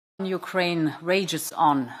Ukraine rages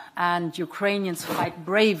on and Ukrainians fight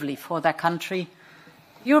bravely for their country,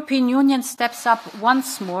 the European Union steps up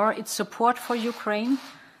once more its support for Ukraine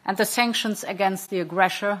and the sanctions against the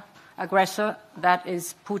aggressor, that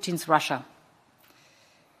is Putin's Russia.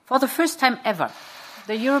 For the first time ever,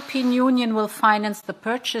 the European Union will finance the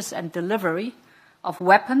purchase and delivery of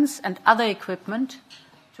weapons and other equipment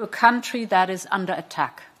to a country that is under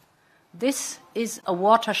attack. This is a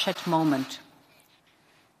watershed moment.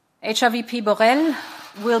 HRVP Borrell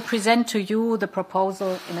will present to you the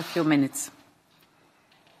proposal in a few minutes.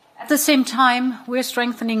 At the same time, we are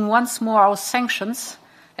strengthening once more our sanctions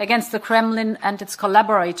against the Kremlin and its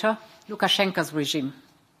collaborator, Lukashenko's regime.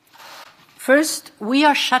 First, we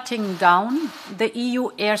are shutting down the EU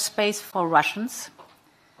airspace for Russians.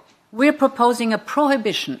 We are proposing a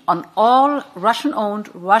prohibition on all Russian-owned,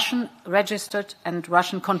 Russian-registered and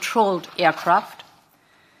Russian-controlled aircraft.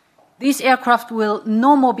 These aircraft will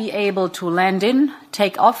no more be able to land in,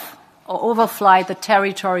 take off, or overfly the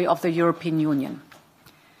territory of the European Union.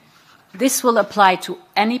 This will apply to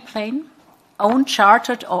any plane, owned,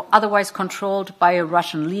 chartered, or otherwise controlled by a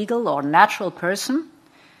Russian legal or natural person.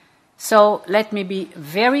 So let me be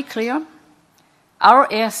very clear. Our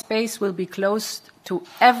airspace will be closed to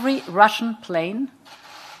every Russian plane,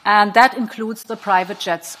 and that includes the private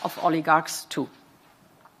jets of oligarchs too.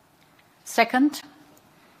 Second,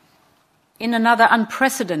 in another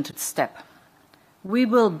unprecedented step, we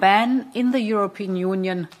will ban in the European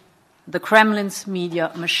Union the Kremlin's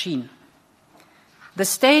media machine. The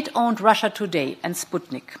state-owned Russia Today and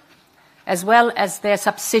Sputnik, as well as their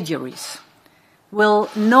subsidiaries, will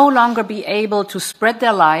no longer be able to spread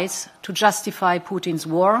their lies to justify Putin's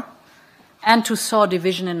war and to sow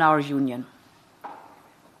division in our union.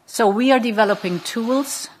 So we are developing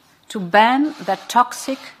tools to ban that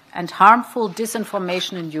toxic and harmful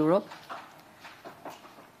disinformation in Europe.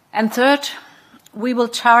 And third, we will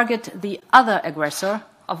target the other aggressor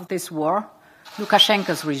of this war,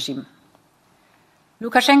 Lukashenko's regime.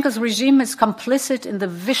 Lukashenko's regime is complicit in the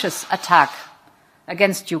vicious attack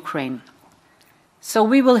against Ukraine. So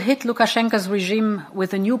we will hit Lukashenko's regime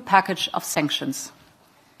with a new package of sanctions.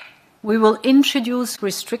 We will introduce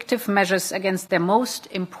restrictive measures against their most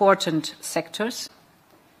important sectors.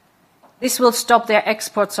 This will stop their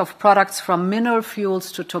exports of products from mineral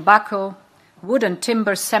fuels to tobacco, wood and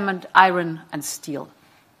timber, cement, iron and steel.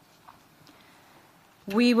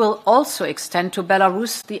 We will also extend to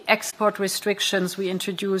Belarus the export restrictions we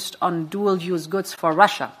introduced on dual-use goods for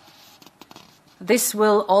Russia. This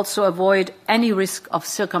will also avoid any risk of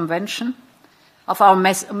circumvention of our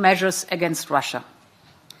measures against Russia.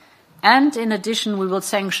 And in addition, we will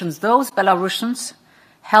sanction those Belarusians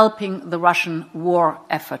helping the Russian war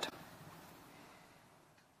effort.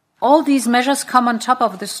 All these measures come on top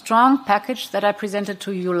of the strong package that I presented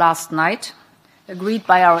to you last night, agreed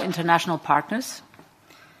by our international partners.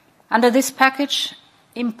 Under this package,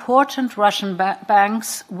 important Russian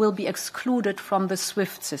banks will be excluded from the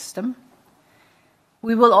SWIFT system.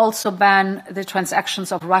 We will also ban the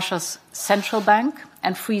transactions of Russia's central bank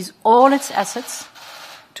and freeze all its assets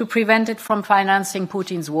to prevent it from financing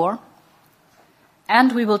Putin's war.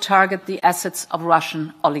 And we will target the assets of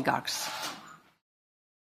Russian oligarchs.